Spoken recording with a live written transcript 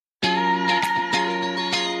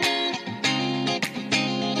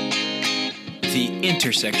with the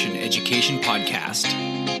Intersection Education Podcast.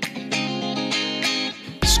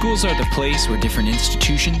 Schools are the place where different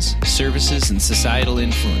institutions, services, and societal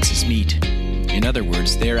influences meet. In other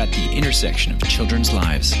words, they are at the intersection of children's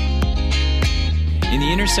lives. In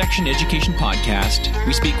the Intersection Education Podcast,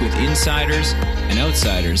 we speak with insiders and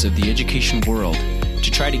outsiders of the education world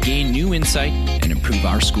to try to gain new insight and improve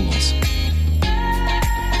our schools.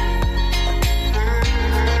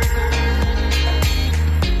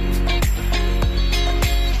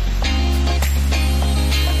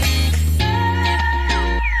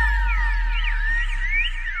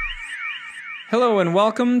 Hello and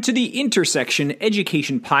welcome to the Intersection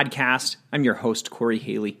Education Podcast. I'm your host, Corey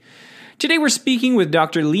Haley. Today we're speaking with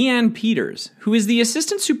Dr. Leanne Peters, who is the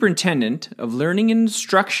Assistant Superintendent of Learning and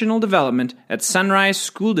Instructional Development at Sunrise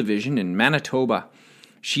School Division in Manitoba.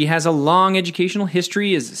 She has a long educational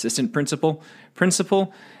history as Assistant Principal,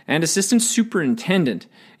 and Assistant Superintendent,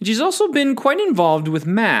 and she's also been quite involved with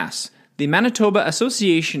MASS, the Manitoba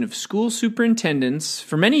Association of School Superintendents,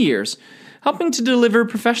 for many years, helping to deliver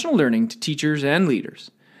professional learning to teachers and leaders.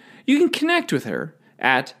 You can connect with her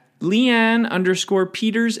at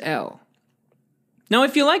Leanne_PetersL. Now,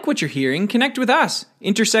 if you like what you're hearing, connect with us,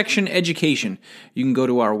 Intersection Education. You can go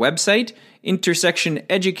to our website,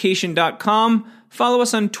 intersectioneducation.com, follow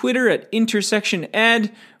us on Twitter at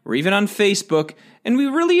IntersectionEd, or even on Facebook, and we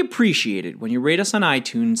really appreciate it when you rate us on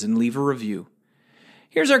iTunes and leave a review.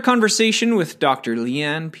 Here's our conversation with Dr.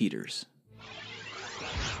 Leanne Peters.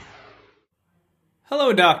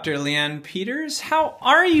 Hello, Dr. Leanne Peters. How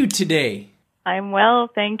are you today? I'm well,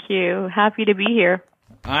 thank you. Happy to be here.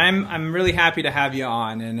 I'm really happy to have you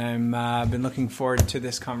on, and I'm been looking forward to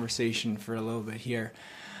this conversation for a little bit here.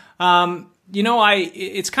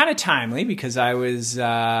 It's kind of timely because I was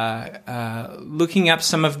looking up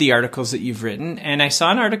some of the articles that you've written, and I saw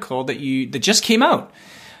an article that just came out.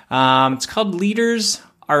 It's called "Leaders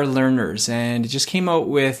Are Learners," and it just came out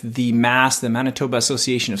with the MASS, the Manitoba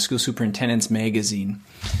Association of School Superintendents magazine.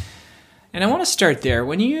 And I want to start there.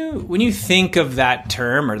 When you think of that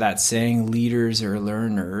term or that saying, leaders are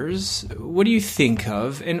learners, what do you think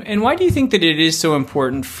of? And why do you think that it is so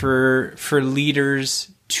important for leaders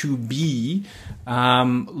to be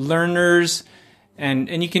learners?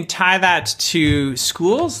 And you can tie that to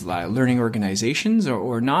schools, like learning organizations,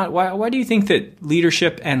 or not. Why do you think that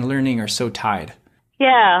leadership and learning are so tied?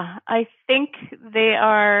 Yeah, I think they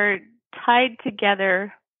are tied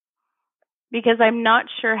together because I'm not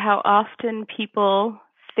sure how often people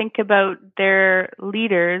think about their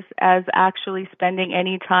leaders as actually spending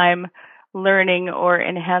any time learning or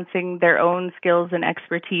enhancing their own skills and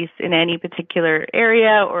expertise in any particular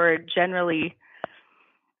area or generally.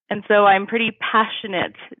 And so I'm pretty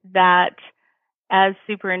passionate that as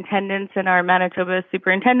superintendents in our Manitoba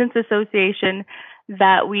Superintendents Association,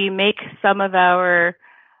 that we make some of our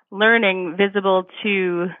learning visible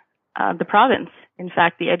to the province. In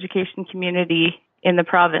fact, the education community in the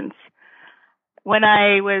province. When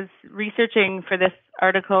I was researching for this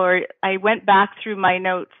article, I went back through my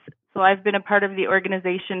notes. So I've been a part of the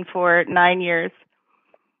organization for 9 years.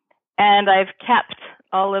 And I've kept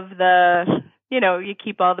all of the, you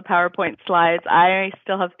keep all the PowerPoint slides. I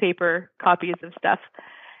still have paper copies of stuff.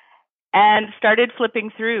 And started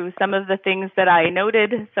flipping through some of the things that I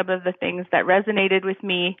noted, some of the things that resonated with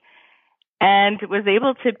me, and was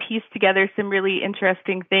able to piece together some really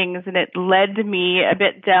interesting things. And it led me a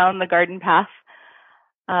bit down the garden path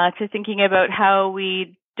to thinking about how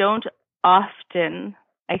we don't often,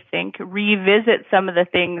 I think, revisit some of the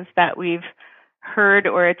things that we've heard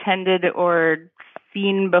or attended or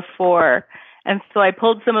seen before. And so I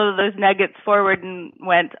pulled some of those nuggets forward and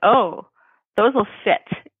went, oh, those will fit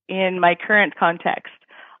in my current context.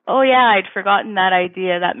 Oh yeah, I'd forgotten that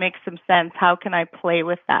idea. That makes some sense. How can I play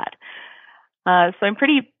with that? So I'm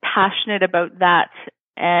pretty passionate about that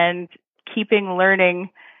and keeping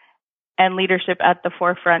learning and leadership at the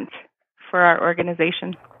forefront for our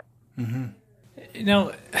organization. Mm-hmm.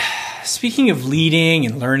 Speaking of leading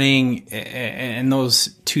and learning and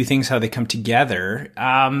those two things, how they come together,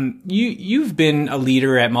 you've been a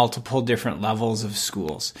leader at multiple different levels of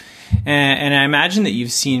schools. And I imagine that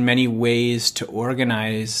you've seen many ways to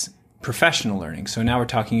organize professional learning. So now we're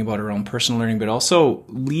talking about our own personal learning, but also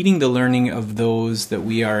leading the learning of those that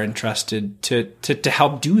we are entrusted to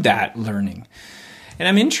help do that learning. And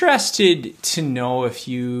I'm interested to know if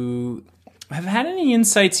you have had any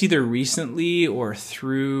insights either recently or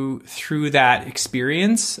through that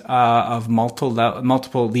experience of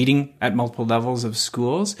multiple leading at multiple levels of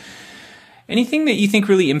schools. Anything that you think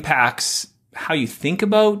really impacts how you think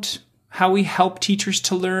about how we help teachers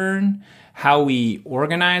to learn, how we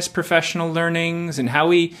organize professional learnings, and how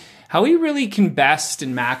we how we really can best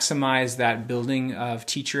and maximize that building of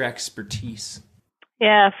teacher expertise.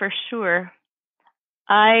 Yeah, for sure.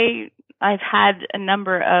 I've had a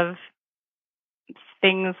number of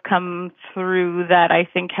things come through that I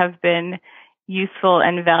think have been useful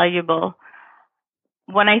and valuable.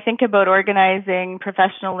 When I think about organizing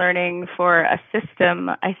professional learning for a system,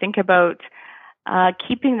 I think about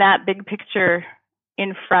keeping that big picture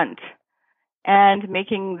in front and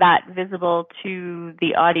making that visible to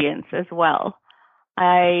the audience as well.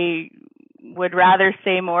 I would rather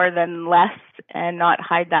say more than less and not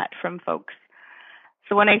hide that from folks.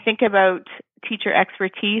 So when I think about teacher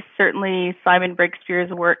expertise, certainly Simon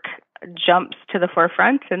Breakspeare's work jumps to the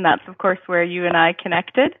forefront, and that's of course where you and I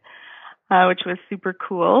connected, which was super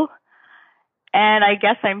cool. And I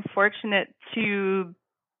guess I'm fortunate to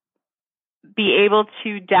be able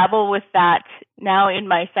to dabble with that now in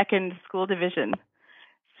my second school division.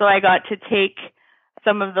 So I got to take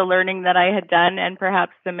some of the learning that I had done and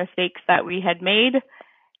perhaps the mistakes that we had made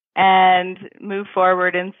and move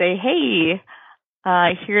forward and say, hey,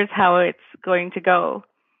 here's how it's going to go.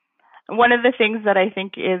 One of the things that I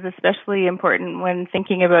think is especially important when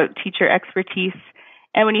thinking about teacher expertise,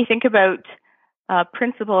 and when you think about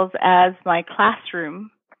principals as my classroom,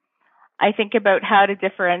 I think about how to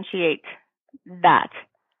differentiate that.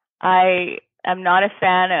 I am not a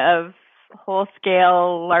fan of whole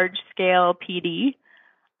scale, large scale PD.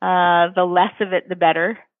 The less of it, the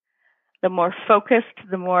better. The more focused,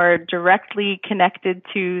 the more directly connected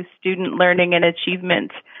to student learning and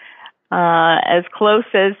achievement, as close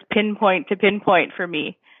as pinpoint to pinpoint for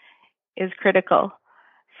me is critical.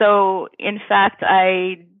 So in fact,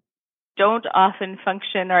 I don't often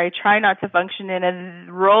function, or I try not to function in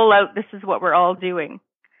a roll out, this is what we're all doing.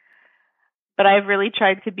 But I've really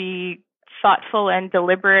tried to be thoughtful and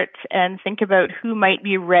deliberate and think about who might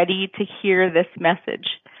be ready to hear this message,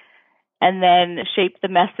 and then shape the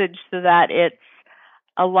message so that it's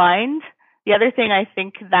aligned. The other thing I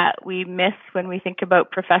think that we miss when we think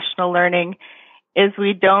about professional learning is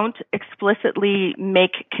we don't explicitly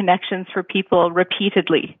make connections for people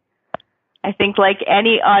repeatedly. I think like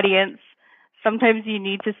any audience, sometimes you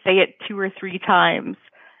need to say it 2 or 3 times.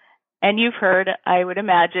 And you've heard, I would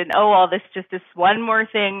imagine, oh, well, this just is one more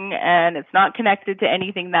thing and it's not connected to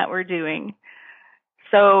anything that we're doing.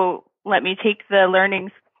 So let me take the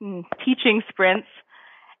teaching sprints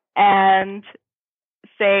and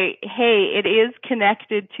say, hey, it is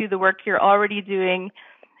connected to the work you're already doing.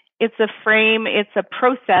 It's a frame, it's a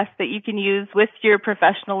process that you can use with your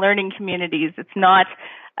professional learning communities. It's not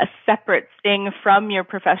a separate thing from your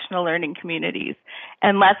professional learning communities.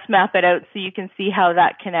 And let's map it out so you can see how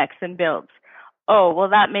that connects and builds. Oh, well,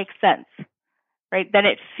 that makes sense, right? Then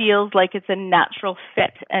it feels like it's a natural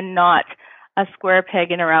fit and not a square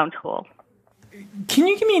peg in a round hole. Can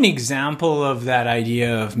you give me an example of that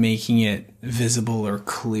idea of making it visible or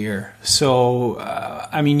clear? So,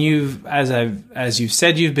 I mean, as you've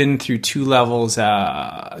said, you've been through 2 levels,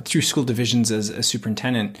 through school divisions as a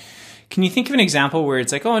superintendent. Can you think of an example where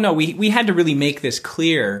it's like, oh no, we had to really make this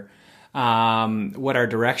clear, what our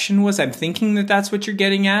direction was? I'm thinking that that's what you're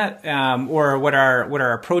getting at, or what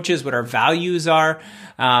our approaches, what our values are,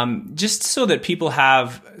 just so that people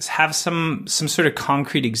have some sort of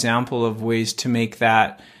concrete example of ways to make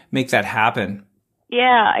that happen.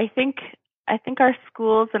 Yeah, I think our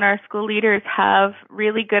schools and our school leaders have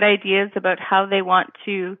really good ideas about how they want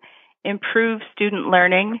to improve student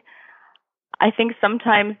learning. I think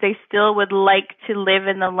sometimes they still would like to live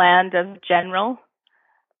in the land of general.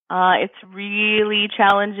 It's really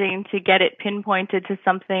challenging to get it pinpointed to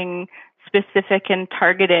something specific and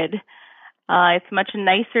targeted. It's much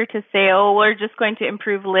nicer to say, oh, we're just going to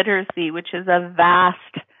improve literacy, which is a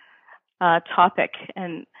vast topic.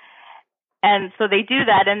 And so they do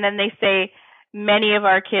that, and then they say, many of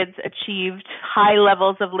our kids achieved high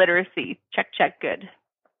levels of literacy. Check, good.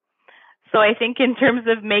 So I think in terms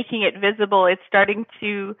of making it visible, it's starting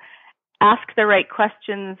to ask the right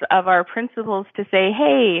questions of our principals to say,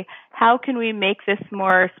 hey, how can we make this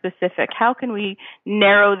more specific? How can we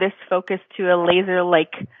narrow this focus to a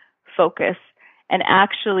laser-like focus and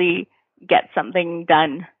actually get something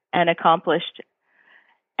done and accomplished?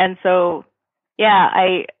 And so, yeah,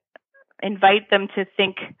 I invite them to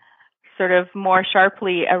think sort of more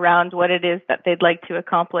sharply around what it is that they'd like to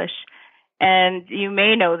accomplish. And you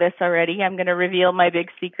may know this already. I'm going to reveal my big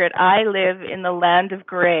secret. I live in the land of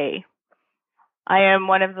gray. I am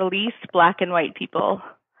one of the least black and white people.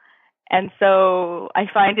 And so I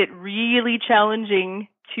find it really challenging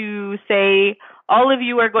to say, all of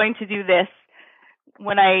you are going to do this,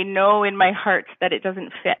 when I know in my heart that it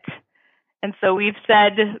doesn't fit. And so we've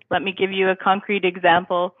said, let me give you a concrete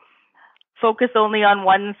example. focus only on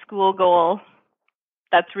one school goal.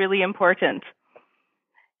 That's really important.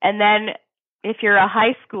 And then if you're a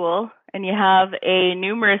high school and you have a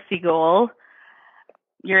numeracy goal,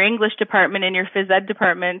 your English department and your phys ed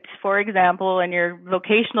department, for example, and your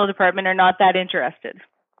vocational department are not that interested.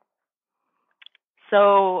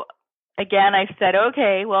 So again, I said,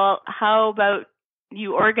 okay, well, how about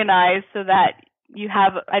you organize so that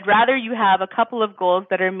I'd rather you have a couple of goals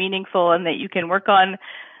that are meaningful and that you can work on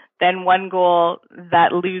than one goal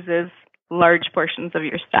that loses large portions of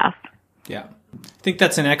your staff. Yeah. I think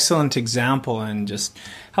that's an excellent example and just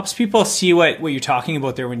helps people see what you're talking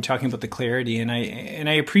about there when you're talking about the clarity. And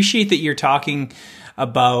I appreciate that you're talking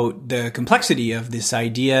about the complexity of this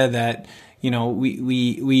idea that, you know, we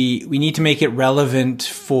need to make it relevant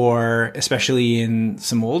for, especially in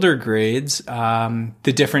some older grades,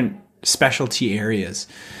 the different specialty areas.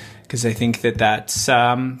 Because I think that's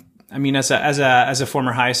I mean, as a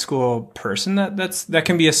former high school person, that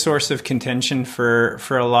can be a source of contention for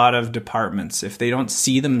a lot of departments. If they don't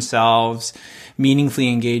see themselves meaningfully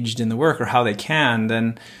engaged in the work or how they can,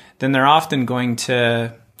 then they're often going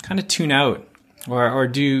to kind of tune out or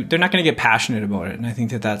they're not going to get passionate about it. And I think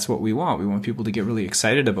that's what we want. We want people to get really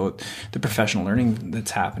excited about the professional learning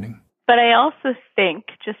that's happening. But I also think,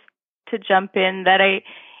 just to jump in, that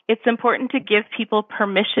it's important to give people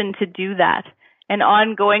permission to do that. An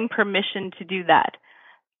ongoing permission to do that.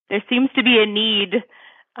 There seems to be a need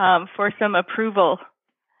for some approval.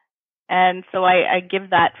 And so I give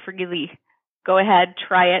that freely. Go ahead,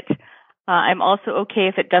 try it. I'm also okay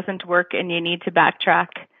if it doesn't work and you need to backtrack.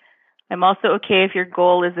 I'm also okay if your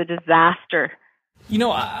goal is a disaster. You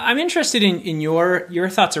know, I'm interested in your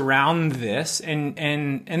thoughts around this,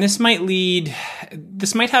 and this might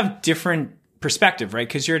have different perspective, right?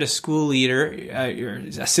 Because you're at a school leader, you're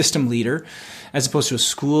a system leader, as opposed to a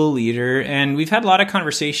school leader. And we've had a lot of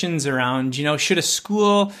conversations around, you know, should a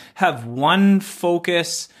school have one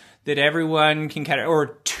focus that everyone can kind of,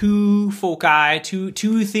 or two foci,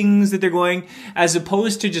 two things that they're going, as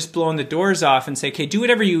opposed to just blowing the doors off and say, okay, do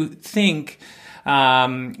whatever you think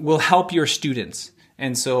will help your students.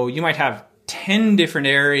 And so you might have 10 different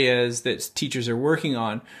areas that teachers are working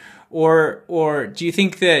on. Or do you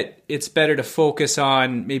think that it's better to focus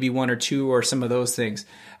on maybe one or two or some of those things?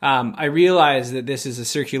 I realize that this is a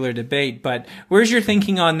circular debate, but where's your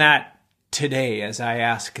thinking on that today as I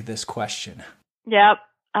ask this question? Yep.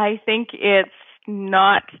 I think it's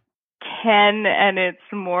not 10 and it's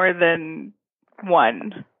more than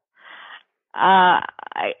one. I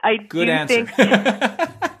Good do answer.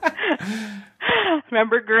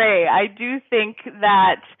 Remember Gray. I do think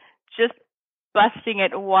that just busting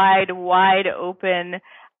it wide open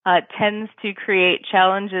tends to create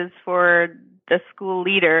challenges for the school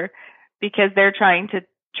leader because they're trying to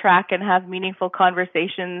track and have meaningful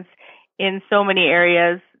conversations in so many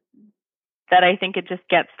areas that I think it just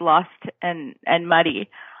gets lost and muddy.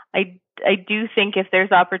 I do think if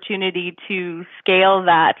there's opportunity to scale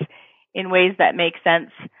that in ways that make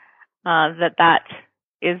sense, that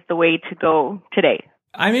is the way to go today.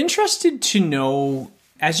 I'm interested to know,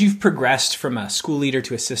 as you've progressed from a school leader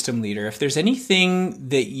to a system leader, if there's anything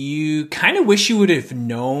that you kind of wish you would have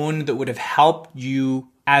known that would have helped you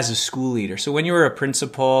as a school leader. So when you were a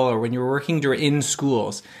principal or when you were working in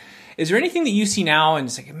schools, is there anything that you see now and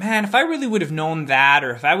it's like, man, if I really would have known that,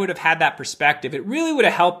 or if I would have had that perspective, it really would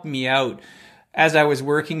have helped me out as I was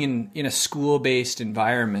working in a school-based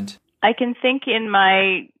environment? I can think in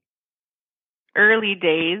my early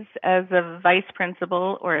days as a vice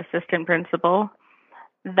principal or assistant principal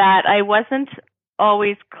that I wasn't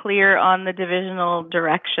always clear on the divisional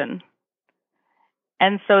direction.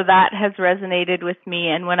 And so that has resonated with me.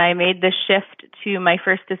 And when I made the shift to my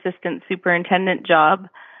first assistant superintendent job,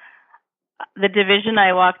 the division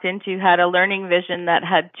I walked into had a learning vision that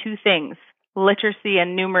had two things, literacy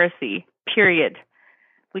and numeracy, period.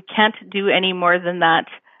 We can't do any more than that.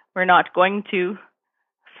 We're not going to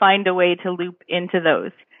find a way to loop into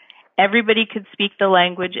those. Everybody could speak the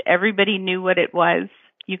language. Everybody knew what it was.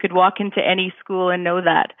 You could walk into any school and know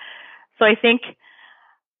that. So I think,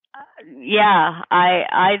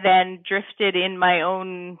 I then drifted in my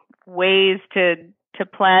own ways to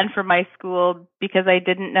plan for my school because I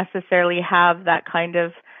didn't necessarily have that kind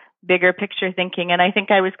of bigger picture thinking. And I think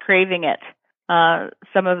I was craving it,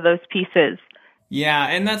 some of those pieces. Yeah,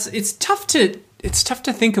 and it's tough to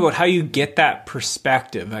think about how you get that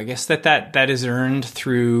perspective. I guess that is earned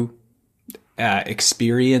through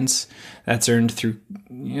experience. That's earned through,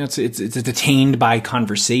 it's attained by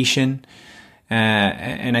conversation.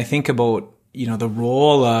 And I think about, the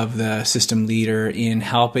role of the system leader in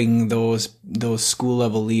helping those school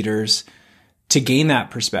level leaders gain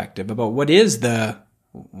that perspective about what is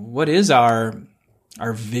our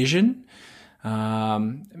vision.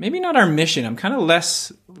 Maybe not our mission. I'm kind of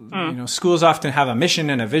less, schools often have a mission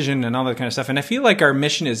and a vision and all that kind of stuff. And I feel like our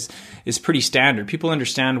mission is pretty standard. People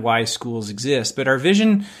understand why schools exist, but our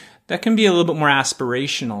vision, that can be a little bit more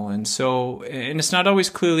aspirational. And it's not always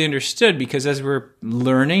clearly understood, because as we're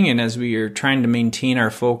learning and as we are trying to maintain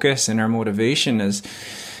our focus and our motivation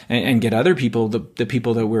and get other people, the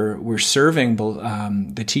people that we're serving,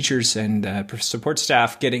 the teachers and support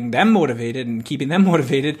staff, getting them motivated and keeping them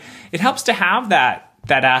motivated, it helps to have that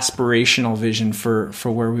aspirational vision for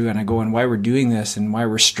where we want to go and why we're doing this and why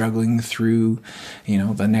we're struggling through,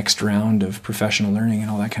 the next round of professional learning and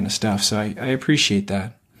all that kind of stuff. So I appreciate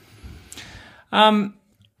that.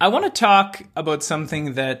 I want to talk about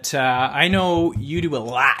something that I know you do a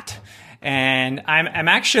lot, and I'm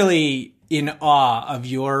actually in awe of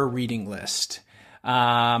your reading list.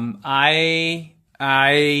 I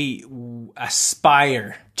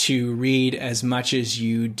aspire to read as much as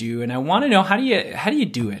you do, and I want to know, how do you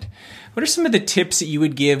do it? What are some of the tips that you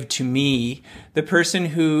would give to me, the person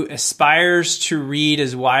who aspires to read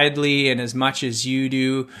as widely and as much as you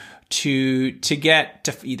do, to get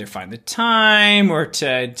to either find the time or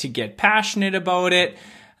to get passionate about it?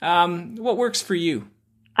 What works for you?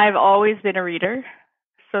 I've always been a reader,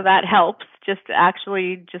 so that helps, just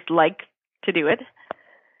like to do it.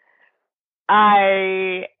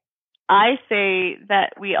 I say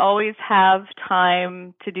that we always have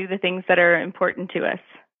time to do the things that are important to us.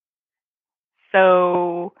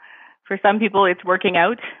 So for some people, it's working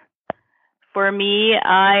out. For me,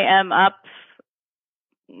 I am up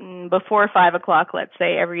before 5 o'clock, let's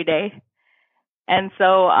say, every day. And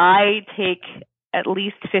so I take at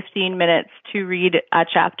least 15 minutes to read a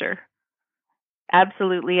chapter.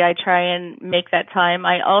 Absolutely, I try and make that time.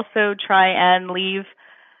 I also try and leave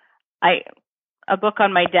a book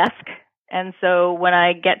on my desk. And so when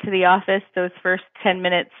I get to the office, those first 10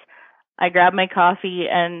 minutes, I grab my coffee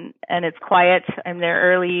and it's quiet. I'm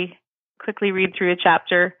there early, quickly read through a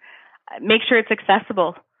chapter. Make sure it's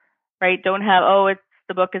accessible, right? Don't have,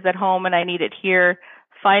 the book is at home and I need it here.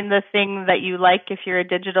 Find the thing that you like. If you're a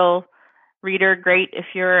digital reader, great. If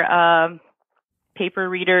you're a paper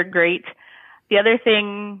reader, great. The other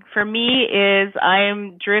thing for me is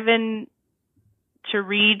I'm driven to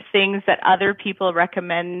read things that other people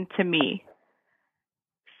recommend to me.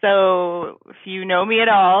 So if you know me at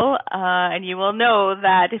all, and you will know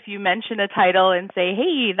that if you mention a title and say,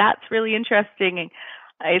 hey, that's really interesting,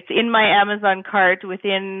 it's in my Amazon cart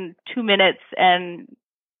within 2 minutes and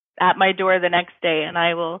at my door the next day, and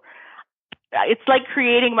it's like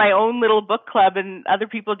creating my own little book club, and other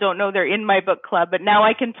people don't know they're in my book club, but now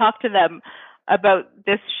I can talk to them about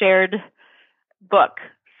this shared book.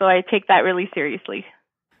 So I take that really seriously.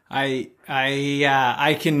 I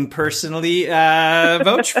can personally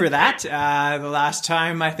vouch for that. The last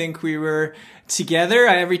time I think we were together,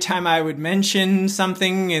 every time I would mention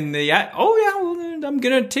something in the I'm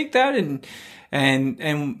gonna take that and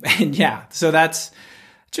yeah. So that's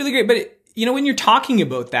really great. But when you're talking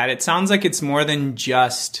about that, it sounds like it's more than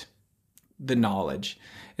just the knowledge.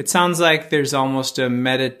 It sounds like there's almost a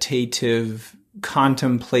meditative,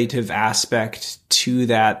 contemplative aspect to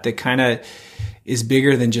that kind of is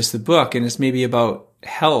bigger than just the book, and it's maybe about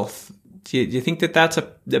health. Do you think that that's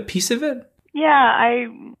a piece of it? Yeah,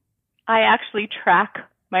 I actually track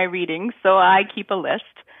my readings, so I keep a list,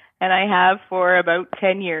 and I have for about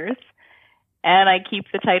 10 years, and I keep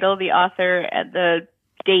the title, the author, and the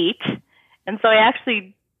date, and so I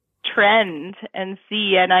actually trend and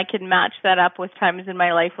see, and I can match that up with times in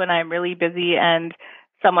my life when I'm really busy and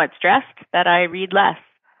somewhat stressed that I read less.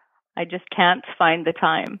 I just can't find the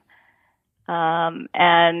time.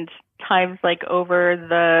 And times like over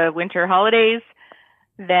the winter holidays,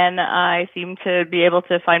 then I seem to be able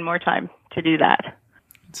to find more time to do that.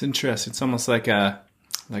 It's interesting. It's almost like a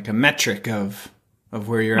metric of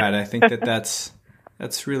where you're at. I think that's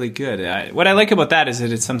really good. What I like about that is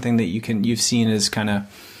that it's something that you've seen as kind of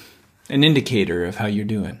an indicator of how you're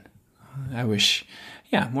doing. I wish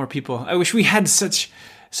we had such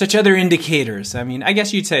other indicators. I mean, I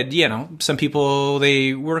guess you'd said, some people,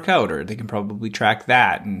 they work out, or they can probably track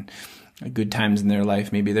that, and at good times in their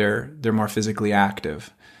life, maybe they're more physically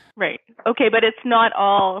active. Right. Okay, but it's not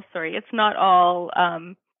all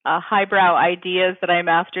highbrow ideas that I'm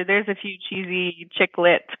after. There's a few cheesy chick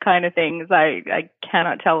lit kind of things. I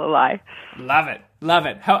cannot tell a lie. Love it.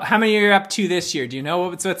 How many are you up to this year? Do you know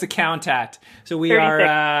what's the count at? So we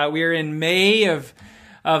 36. We're in May of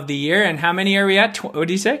the year, and how many are we at? What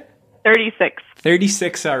do you say? 36.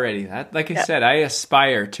 36 already. That, like I said, I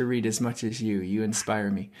aspire to read as much as you. You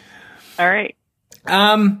inspire me. All right.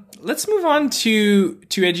 Let's move on to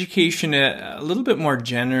education a little bit more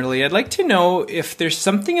generally. I'd like to know if there's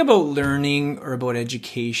something about learning or about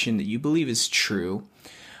education that you believe is true,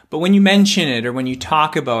 but when you mention it or when you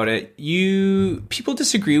talk about it, people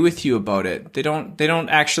disagree with you about it. They don't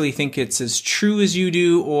actually think it's as true as you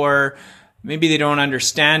do, or maybe they don't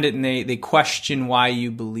understand it and they question why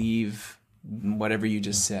you believe whatever you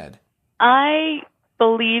just said. I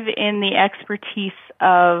believe in the expertise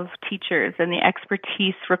of teachers and the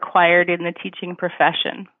expertise required in the teaching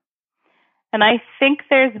profession. And I think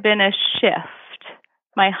there's been a shift.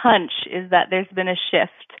 My hunch is that there's been a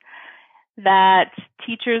shift, that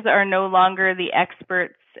teachers are no longer the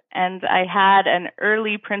experts. And I had an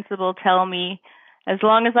early principal tell me, as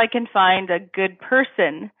long as I can find a good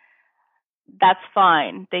person, that's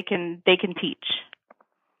fine. They can teach.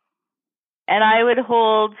 And I would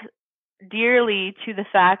hold dearly to the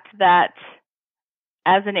fact that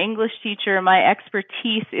as an English teacher, my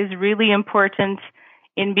expertise is really important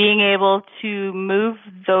in being able to move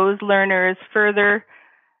those learners further,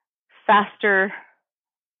 faster,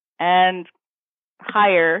 and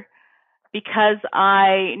higher, because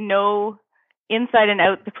I know inside and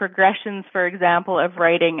out the progressions, for example, of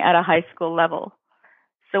writing at a high school level.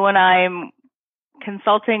 So when I'm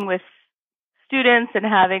consulting with students and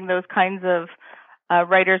having those kinds of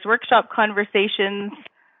writers' workshop conversations,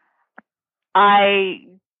 I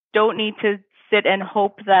don't need to sit and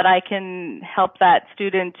hope that I can help that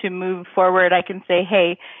student to move forward. I can say,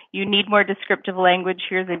 hey, you need more descriptive language.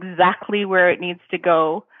 Here's exactly where it needs to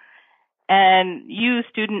go. And you,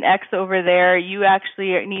 student X over there, you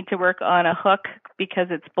actually need to work on a hook because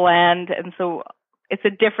it's bland. And so it's a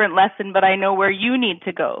different lesson, but I know where you need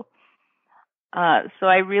to go. So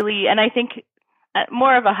I really, and I think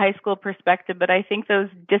more of a high school perspective, but I think those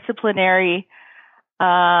disciplinary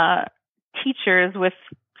teachers with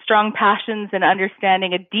strong passions and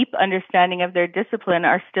understanding, a deep understanding of their discipline,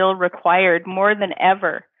 are still required more than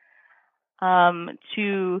ever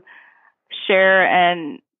to share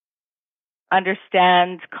and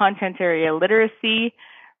understand content area literacy,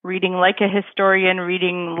 reading like a historian,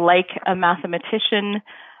 reading like a mathematician.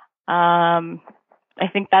 I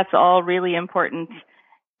think that's all really important.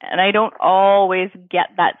 And I don't always get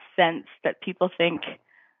that sense that people think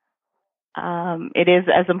it is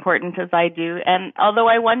as important as I do. And although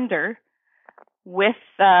I wonder, with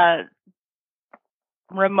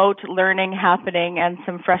remote learning happening and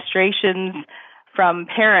some frustrations from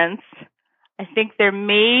parents, I think there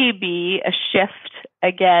may be a shift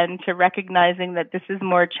again to recognizing that this is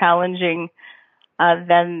more challenging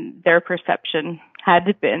than their perception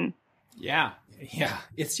had been. Yeah.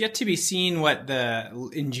 It's yet to be seen what the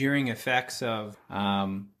enduring effects of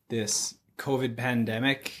this COVID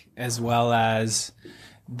pandemic, as well as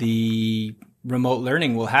the remote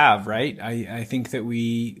learning, will have, right? I think that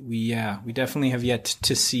we definitely have yet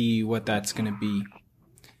to see what that's going to be.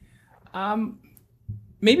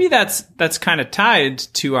 Maybe that's kind of tied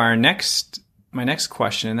to my next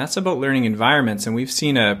question, and that's about learning environments. And we've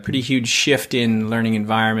seen a pretty huge shift in learning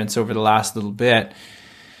environments over the last little bit.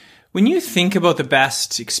 When you think about the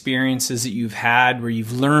best experiences that you've had, where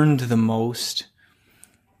you've learned the most,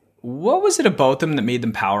 what was it about them that made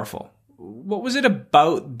them powerful? What was it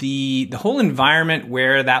about the whole environment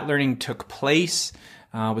where that learning took place?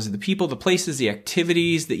 Was it the people, the places, the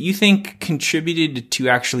activities that you think contributed to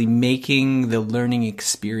actually making the learning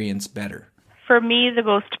experience better? For me, the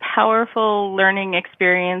most powerful learning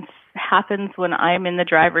experience happens when I'm in the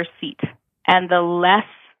driver's seat, and the less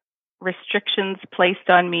restrictions placed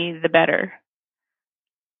on me, the better.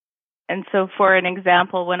 And so, for an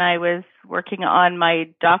example, when I was working on my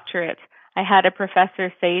doctorate, I had a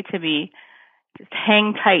professor say to me, just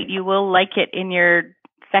hang tight, you will like it in your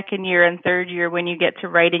second year and third year when you get to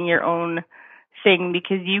writing your own thing,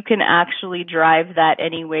 because you can actually drive that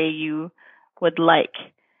any way you would like.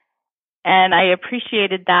 And I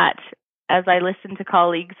appreciated that as I listened to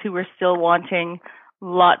colleagues who were still wanting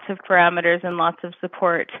lots of parameters and lots of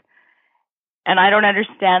support. And I don't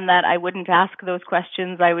understand that. I wouldn't ask those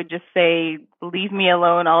questions. I would just say, leave me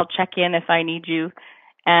alone. I'll check in if I need you,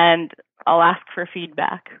 and I'll ask for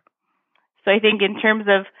feedback. So I think in terms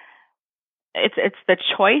of it's the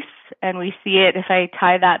choice, and we see it if I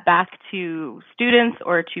tie that back to students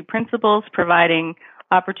or to principals, providing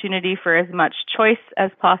opportunity for as much choice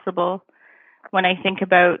as possible. When I think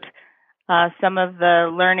about some of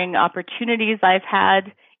the learning opportunities I've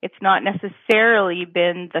had, it's not necessarily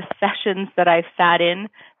been the sessions that I've sat in,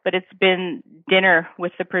 but it's been dinner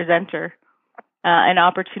with the presenter, an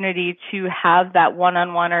opportunity to have that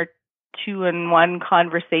one-on-one or two-in-one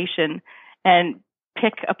conversation and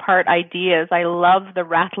pick apart ideas. I love the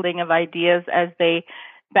rattling of ideas as they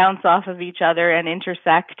bounce off of each other and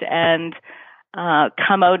intersect and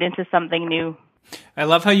come out into something new. I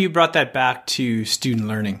love how you brought that back to student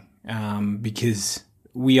learning, because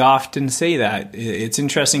we often say that. It's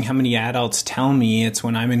interesting how many adults tell me it's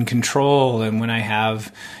when I'm in control and when I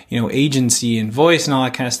have, agency and voice and all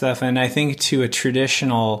that kind of stuff. And I think to a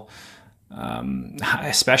traditional,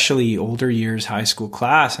 especially older years high school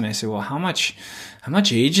class, and I say, well, how much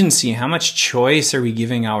agency, how much choice are we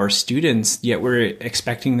giving our students, yet we're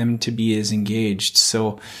expecting them to be as engaged?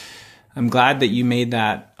 So I'm glad that you made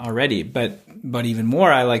that already, but even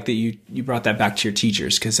more, I like that you brought that back to your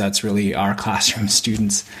teachers, because that's really our classroom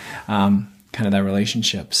students, kind of that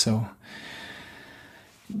relationship. So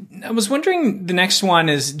I was wondering, the next one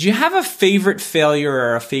is, do you have a favorite failure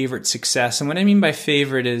or a favorite success? And what I mean by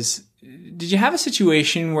favorite is, did you have a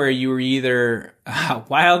situation where you were either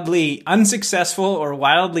wildly unsuccessful or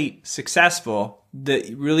wildly successful that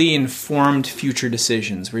really informed future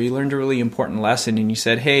decisions, where you learned a really important lesson and you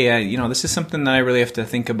said, hey, this is something that I really have to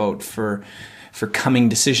think about for coming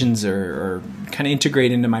decisions or kind of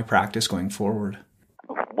integrate into my practice going forward?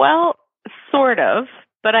 Well, sort of,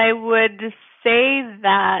 but I would say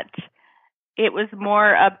that it was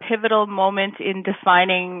more a pivotal moment in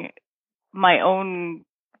defining my own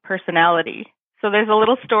personality. So there's a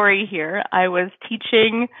little story here. I was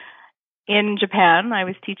teaching in Japan. I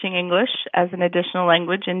was teaching English as an additional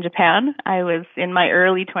language in Japan. I was in my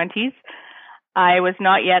early 20s. I was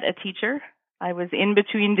not yet a teacher. I was in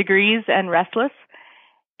between degrees and restless.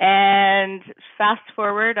 And fast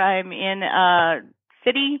forward, I'm in a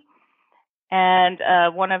city, and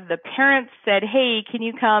one of the parents said, hey, can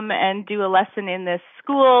you come and do a lesson in this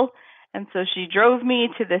school? And so she drove me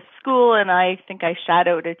to this school, and I think I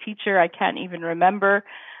shadowed a teacher. I can't even remember.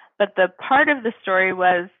 But the part of the story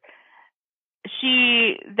was,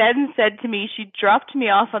 she then said to me, she dropped me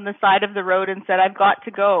off on the side of the road and said, I've got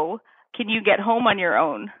to go. Can you get home on your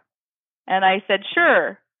own? And I said,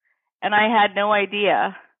 sure. And I had no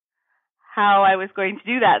idea how I was going to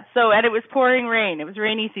do that. And it was pouring rain. It was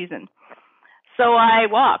rainy season. So I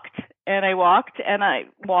walked and I walked and I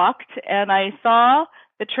walked, and I saw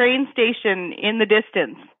the train station in the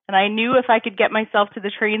distance. And I knew if I could get myself to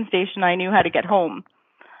the train station, I knew how to get home.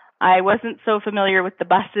 I wasn't so familiar with the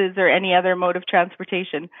buses or any other mode of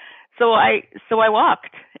transportation. So I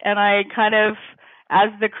walked, and I kind of, as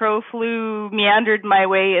the crow flew, meandered my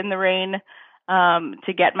way in the rain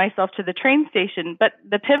to get myself to the train station. But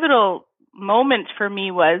the pivotal moment for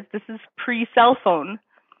me was, this is pre-cell phone,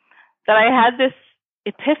 that I had this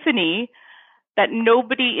epiphany that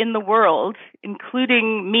nobody in the world,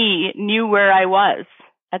 including me, knew where I was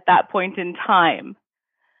at that point in time.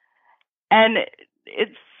 And it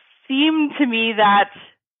seemed to me that,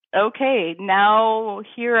 okay, now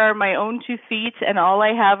here are my own 2 feet, and all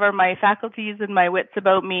I have are my faculties and my wits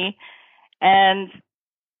about me, and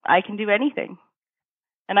I can do anything.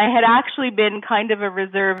 And I had actually been kind of a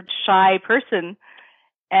reserved, shy person,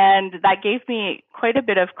 and that gave me quite a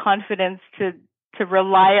bit of confidence to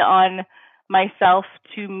rely on myself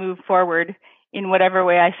to move forward in whatever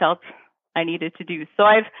way I felt I needed to do. So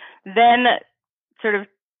I've then sort of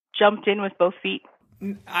jumped in with both feet.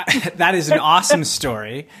 That is an awesome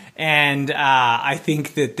story. And I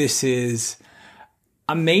think that this is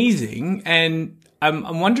amazing. And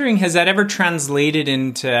I'm wondering, has that ever translated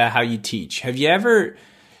into how you teach? Have you ever,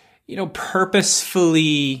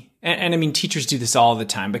 purposefully, and I mean, teachers do this all the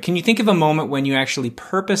time, but can you think of a moment when you actually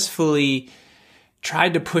purposefully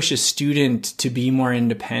tried to push a student to be more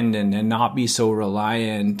independent and not be so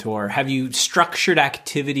reliant? Or have you structured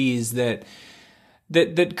activities that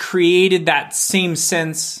created that same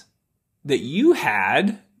sense that you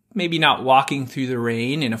had, maybe not walking through the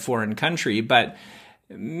rain in a foreign country, but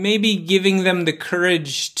maybe giving them the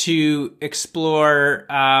courage to explore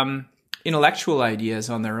intellectual ideas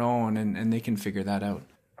on their own, and they can figure that out?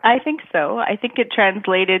 I think so. I think it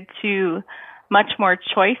translated to much more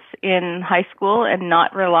choice in high school and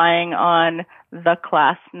not relying on the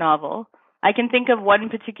class novel. I can think of one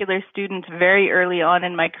particular student very early on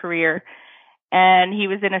in my career, and he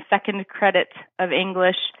was in a second credit of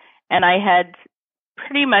English, and I had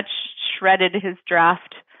pretty much shredded his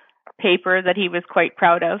draft paper that he was quite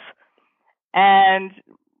proud of, and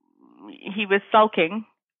he was sulking,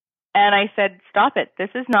 and I said, stop it.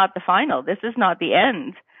 This is not the final. This is not the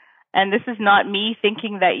end. And this is not me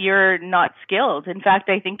thinking that you're not skilled. In fact,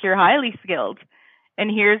 I think you're highly skilled. And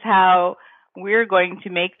here's how we're going to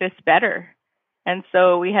make this better. And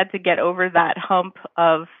so we had to get over that hump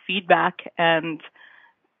of feedback and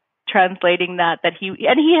translating that he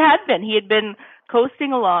had been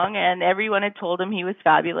coasting along, and everyone had told him he was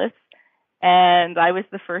fabulous. And I was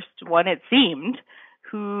the first one, it seemed,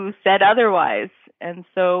 who said otherwise. And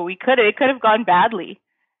so it could have gone badly,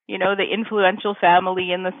 the influential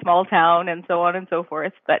family in the small town and so on and so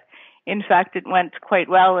forth. But in fact, it went quite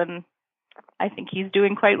well, and I think he's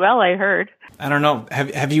doing quite well, I heard. I don't know.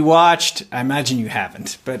 Have you watched, I imagine you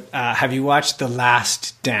haven't, but have you watched the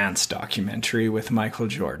Last Dance documentary with Michael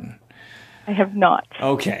Jordan? I have not.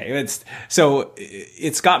 Okay.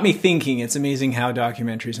 It's got me thinking. It's amazing how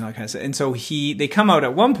documentaries and all that kind of stuff. And so they come out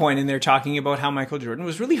at one point and they're talking about how Michael Jordan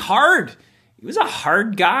was really hard. He was a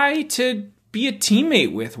hard guy to be a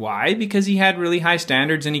teammate with. Why? Because he had really high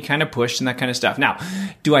standards and he kind of pushed and that kind of stuff. Now,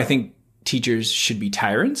 do I think teachers should be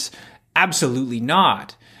tyrants? Absolutely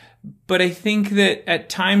not. But I think that at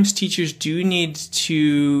times teachers do need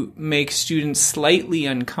to make students slightly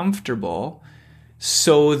uncomfortable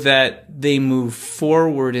so that they move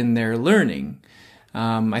forward in their learning.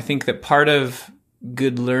 I think that part of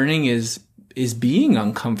good learning is being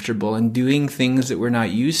uncomfortable and doing things that we're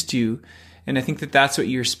not used to. And I think that that's what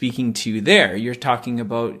you're speaking to there. You're talking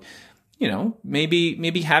about,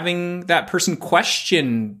 maybe having that person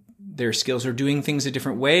question their skills or doing things a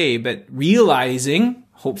different way, but realizing,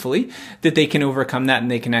 hopefully, that they can overcome that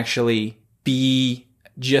and they can actually be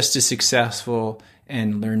just as successful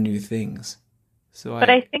and learn new things. But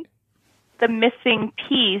I think the missing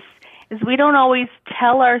piece is we don't always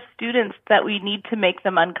tell our students that we need to make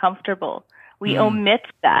them uncomfortable. We omit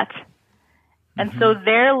that. And so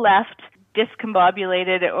they're left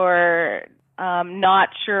discombobulated or not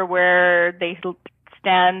sure where they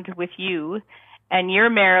stand with you, and you're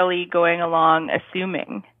merely going along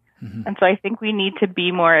assuming. And so I think we need to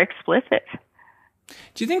be more explicit.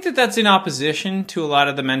 Do you think that that's in opposition to a lot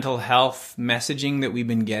of the mental health messaging that we've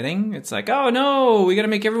been getting? It's like, oh no, we got to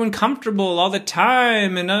make everyone comfortable all the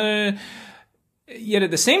time. And yet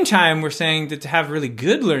at the same time, we're saying that to have really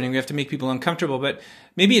good learning, we have to make people uncomfortable. But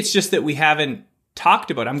maybe it's just that we haven't talked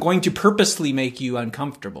about, I'm going to purposely make you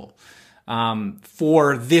uncomfortable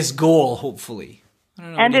for this goal, hopefully. I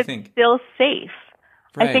don't know, and what do you it's think? Still safe.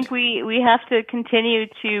 Right. I think we have to continue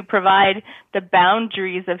to provide the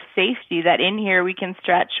boundaries of safety that in here we can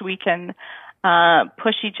stretch, we can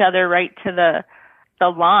push each other right to the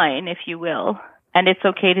line, if you will, and it's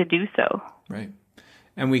okay to do so. Right.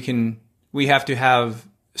 And we have to have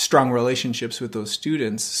strong relationships with those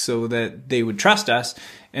students so that they would trust us.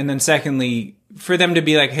 And then secondly, for them to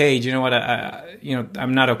be like, hey, do you know what?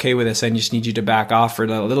 I'm not okay with this. I just need you to back off for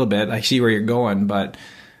a little bit. I see where you're going, but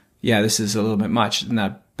yeah, this is a little bit much, and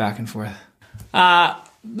that back and forth.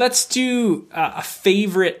 Let's do a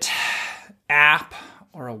favorite app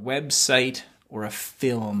or a website or a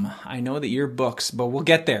film. I know that you're books, but we'll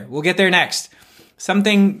get there. We'll get there next.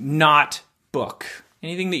 Something not book.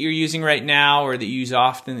 Anything that you're using right now or that you use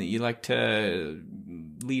often that you like to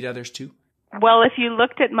lead others to? Well, if you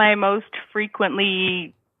looked at my most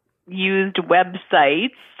frequently used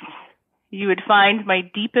websites, you would find my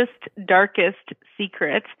deepest, darkest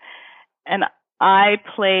secret. And I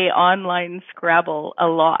play online Scrabble a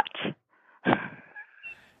lot.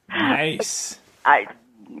 Nice.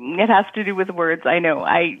 It has to do with words, I know.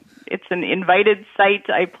 It's an invited site.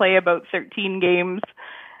 I play about 13 games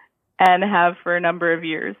and have for a number of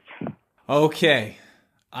years. Okay.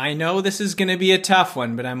 I know this is going to be a tough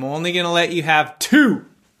one, but I'm only going to let you have two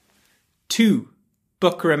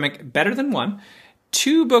book better than one.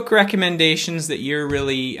 2 book recommendations that you're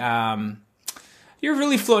really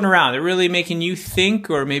floating around. They're really making you think,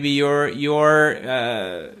 or maybe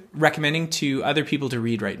you're recommending to other people to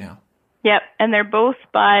read right now. Yep, and they're both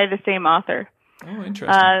by the same author. Oh,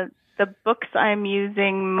 interesting. The books I'm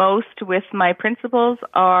using most with my principals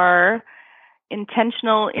are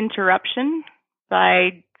Intentional Interruption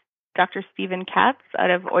by Dr. Stephen Katz out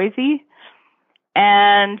of Oise.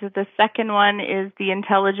 And the second one is The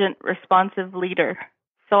Intelligent Responsive Leader.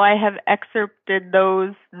 So I have excerpted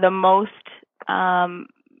those the most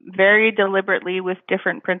very deliberately with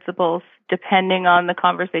different principles, depending on the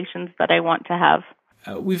conversations that I want to have.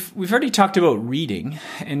 We've already talked about reading,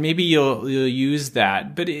 and maybe you'll use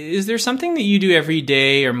that. But is there something that you do every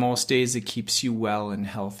day or most days that keeps you well and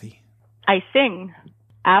healthy? I sing.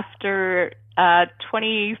 After a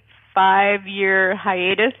 25-year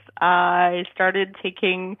hiatus, I started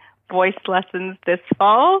taking voice lessons this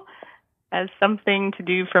fall as something to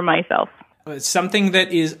do for myself. It's something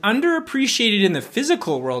that is underappreciated in the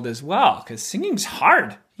physical world as well, because singing's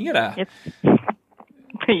hard. You gotta...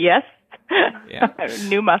 Yes. Yeah.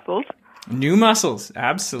 New muscles. New muscles,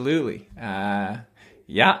 absolutely.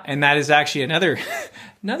 Yeah, and that is actually another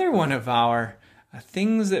one of our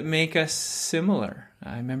things that make us similar.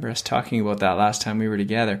 I remember us talking about that last time we were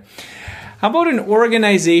together. How about an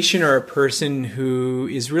organization or a person who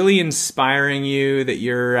is really inspiring you, that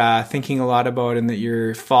you're thinking a lot about and that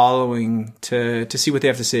you're following to see what they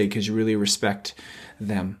have to say because you really respect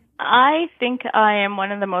them? I think I am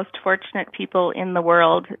one of the most fortunate people in the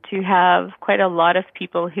world to have quite a lot of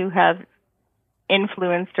people who have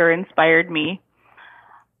influenced or inspired me.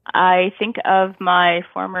 I think of my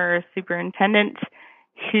former superintendent,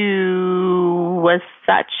 who was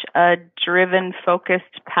such a driven,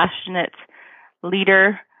 focused, passionate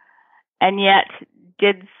leader, and yet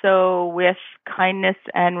did so with kindness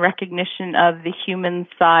and recognition of the human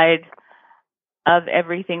side of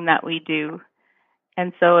everything that we do.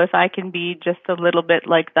 And so if I can be just a little bit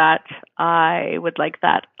like that, I would like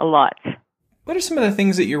that a lot. What are some of the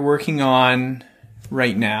things that you're working on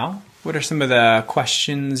right now? What are some of the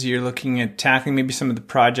questions you're looking at tackling, maybe some of the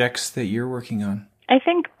projects that you're working on? I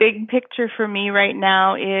think big picture for me right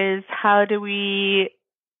now is how do we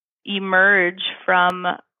emerge from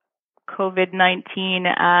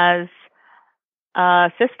COVID-19 as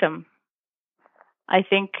a system? I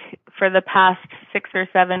think for the past 6 or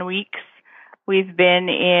 7 weeks, we've been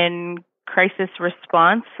in crisis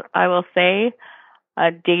response, I will say.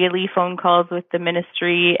 Daily phone calls with the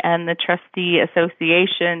ministry and the trustee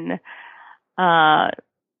association,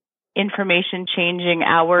 information changing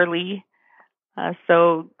hourly.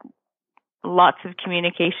 So lots of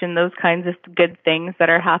communication, those kinds of good things that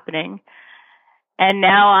are happening. And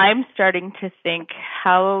now I'm starting to think,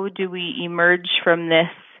 how do we emerge from this?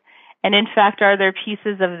 And in fact, are there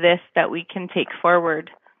pieces of this that we can take forward?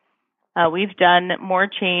 We've done more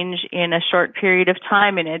change in a short period of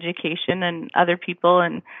time in education, and other people,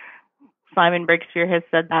 and Simon Breakspear has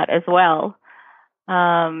said that as well.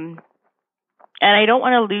 And I don't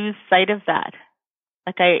want to lose sight of that.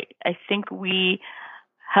 Like I think we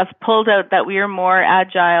have pulled out that we are more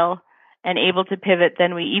agile and able to pivot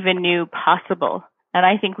than we even knew possible. And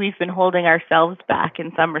I think we've been holding ourselves back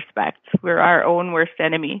in some respects. We're our own worst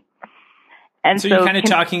enemy. And so you're kind of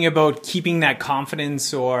talking about keeping that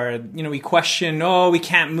confidence, or, we question, we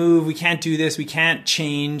can't move, we can't do this, we can't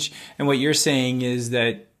change. And what you're saying is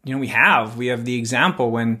that, we have the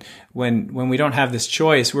example when we don't have this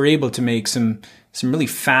choice, we're able to make some really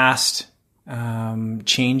fast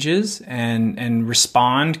changes and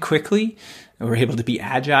respond quickly. We're able to be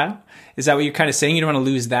agile. Is that what you're kind of saying? You don't want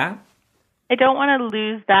to lose that? I don't want to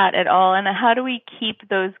lose that at all. And how do we keep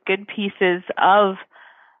those good pieces of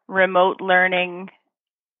remote learning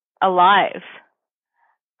alive?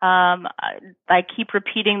 I keep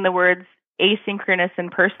repeating the words asynchronous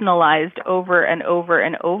and personalized over and over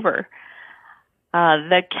and over.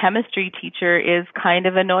 The chemistry teacher is kind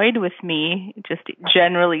of annoyed with me, just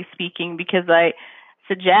generally speaking, because I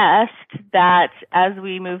suggest that as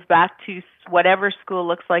we move back to whatever school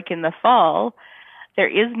looks like in the fall, there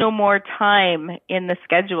is no more time in the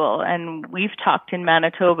schedule. And we've talked in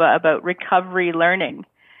Manitoba about recovery learning.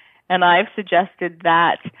 And I've suggested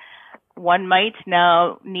that one might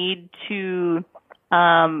now need to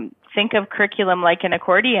think of curriculum like an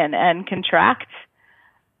accordion and contract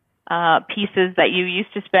pieces that you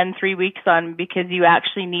used to spend 3 weeks on, because you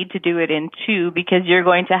actually need to do it in 2, because you're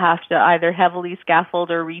going to have to either heavily scaffold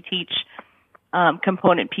or reteach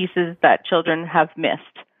component pieces that children have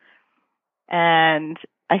missed. And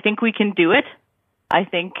I think we can do it. I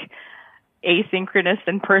think asynchronous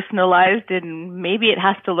and personalized, and maybe it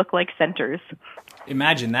has to look like centers.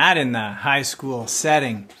 Imagine that in the high school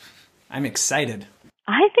setting. I'm excited.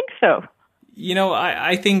 I think so.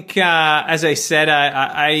 I think, as I said,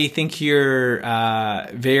 I think you're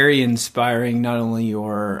very inspiring, not only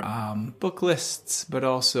your book lists, but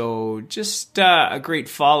also just a great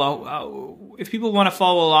follow. If people want to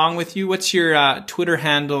follow along with you, what's your Twitter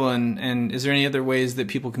handle, and is there any other ways that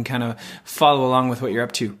people can kind of follow along with what you're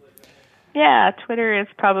up to? Yeah, Twitter is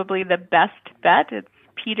probably the best bet. It's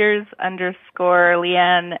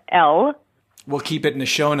Peters_Leanne L. We'll keep it in the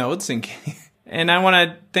show notes. And I want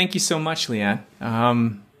to thank you so much, Leanne.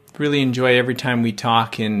 Really enjoy every time we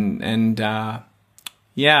talk. And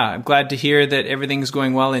I'm glad to hear that everything's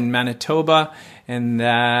going well in Manitoba, and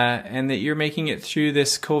that you're making it through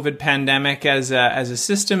this COVID pandemic as a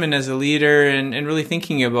system and as a leader, and really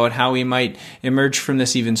thinking about how we might emerge from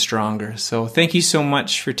this even stronger. So thank you so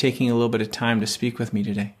much for taking a little bit of time to speak with me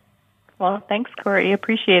today. Well, thanks, Corey.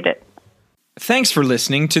 Appreciate it. Thanks for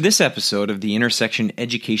listening to this episode of the Intersection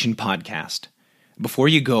Education Podcast. Before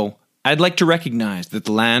you go, I'd like to recognize that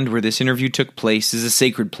the land where this interview took place is a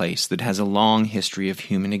sacred place that has a long history of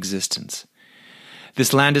human existence.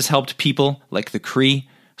 This land has helped people like the Cree,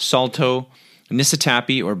 Saulteaux,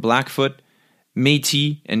 Niitsitapi, or Blackfoot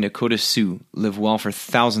Métis and Nakota Sioux live well for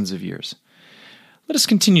thousands of years. Let us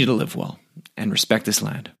continue to live well and respect this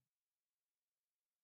land.